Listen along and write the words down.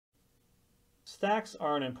Stacks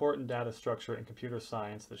are an important data structure in computer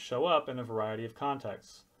science that show up in a variety of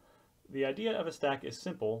contexts. The idea of a stack is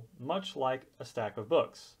simple, much like a stack of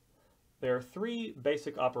books. There are three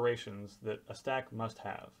basic operations that a stack must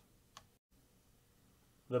have.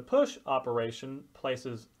 The push operation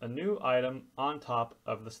places a new item on top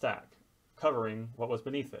of the stack, covering what was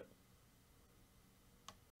beneath it.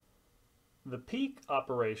 The peek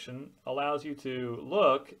operation allows you to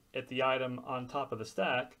look at the item on top of the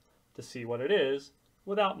stack to see what it is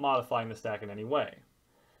without modifying the stack in any way.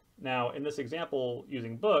 Now, in this example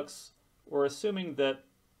using books, we're assuming that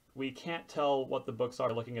we can't tell what the books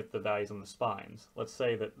are looking at the values on the spines. Let's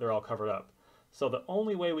say that they're all covered up. So the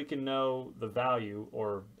only way we can know the value,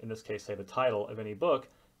 or in this case say the title of any book,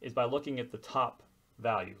 is by looking at the top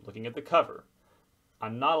value, looking at the cover.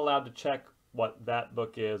 I'm not allowed to check what that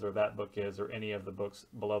book is or any of the books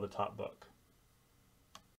below the top book.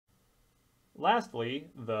 Lastly,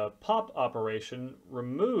 the pop operation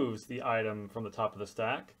removes the item from the top of the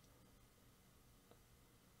stack,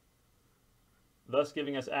 thus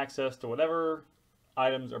giving us access to whatever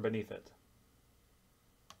items are beneath it.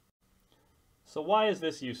 So why is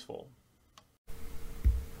this useful?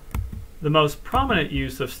 The most prominent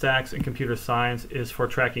use of stacks in computer science is for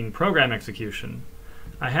tracking program execution.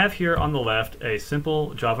 I have here on the left a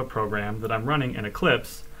simple Java program that I'm running in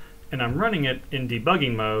Eclipse, and I'm running it in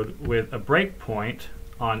debugging mode with a breakpoint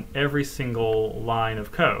on every single line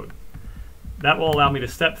of code. That will allow me to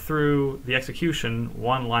step through the execution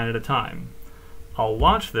one line at a time. I'll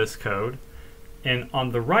launch this code, and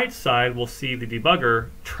on the right side we'll see the debugger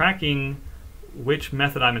tracking which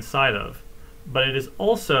method I'm inside of, but it is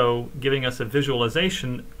also giving us a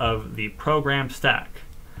visualization of the program stack.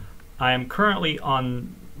 I am currently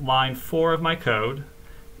on line 4 of my code.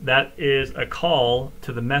 That is a call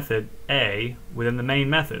to the method A within the main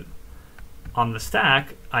method. On the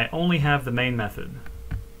stack, I only have the main method.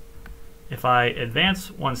 If I advance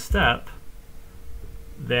one step,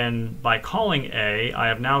 then by calling A, I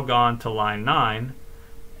have now gone to line 9,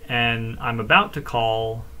 and I'm about to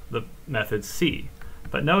call the method C.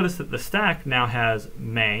 But notice that the stack now has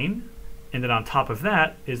main, and then on top of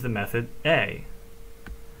that is the method A.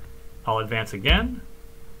 I'll advance again,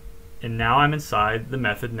 and now I'm inside the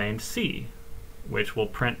method named C, which will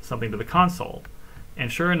print something to the console.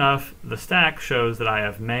 And sure enough, the stack shows that I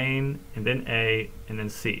have main, and then A, and then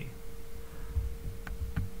C.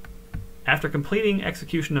 After completing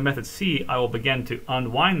execution of method C, I will begin to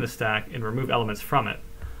unwind the stack and remove elements from it.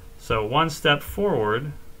 So one step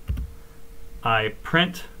forward, I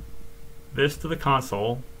print this to the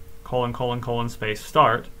console, : :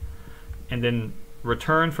 start, and then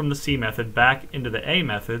return from the C method back into the A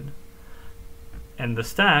method, and the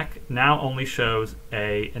stack now only shows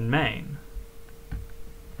A and main.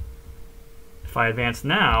 If I advance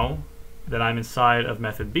now, then I'm inside of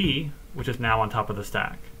method B, which is now on top of the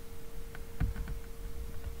stack.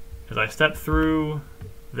 As I step through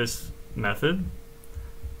this method,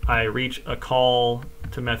 I reach a call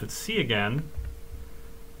to method C again,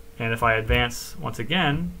 and if I advance once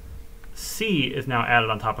again, C is now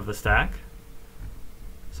added on top of the stack.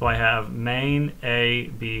 So I have main, A,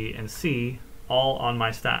 B, and C all on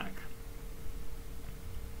my stack.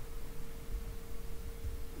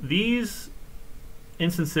 These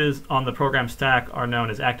instances on the program stack are known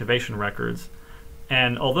as activation records,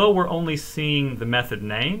 and although we're only seeing the method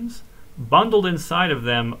names, bundled inside of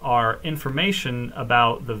them are information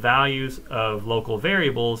about the values of local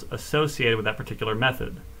variables associated with that particular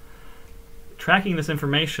method. Tracking this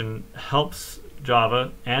information helps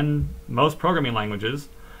Java and most programming languages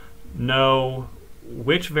know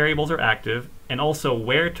which variables are active and also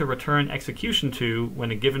where to return execution to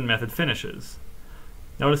when a given method finishes.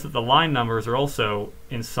 Notice that the line numbers are also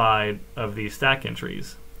inside of these stack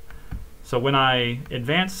entries. So when I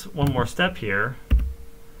advance one more step here,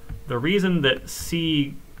 the reason that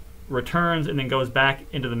C returns and then goes back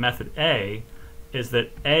into the method A is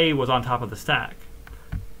that A was on top of the stack.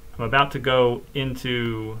 I'm about to go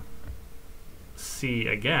into C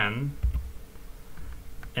again,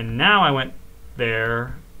 and now I went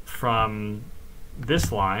there from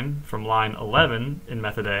this line, from line 11 in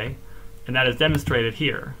method A, and that is demonstrated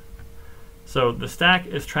here. So the stack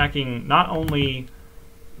is tracking not only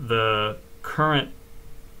the current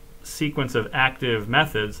sequence of active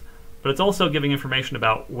methods, but it's also giving information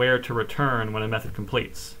about where to return when a method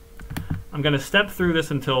completes. I'm going to step through this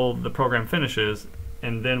until the program finishes,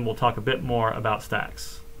 and then we'll talk a bit more about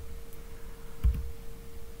stacks.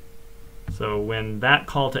 So when that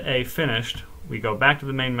call to A finished, we go back to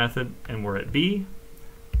the main method and we're at B.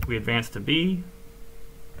 We advance to B.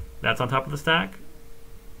 That's on top of the stack.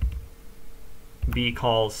 B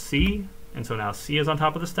calls C, and and so now C is on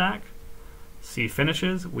top of the stack. C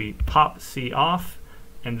finishes, we pop C off,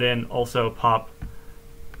 and then also pop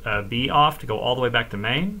B off to go all the way back to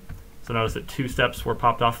main. So notice that 2 steps were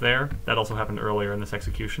popped off there. That also happened earlier in this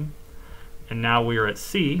execution. And now we are at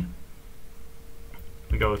C.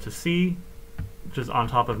 We go to C, which is on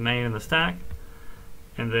top of main in the stack,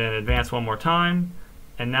 and then advance one more time,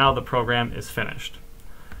 and now the program is finished.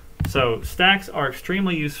 So stacks are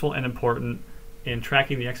extremely useful and important in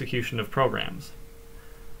tracking the execution of programs.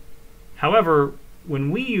 However, when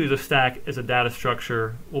we use a stack as a data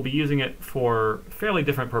structure, we'll be using it for fairly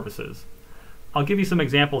different purposes. I'll give you some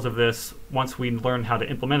examples of this once we learn how to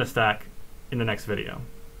implement a stack in the next video.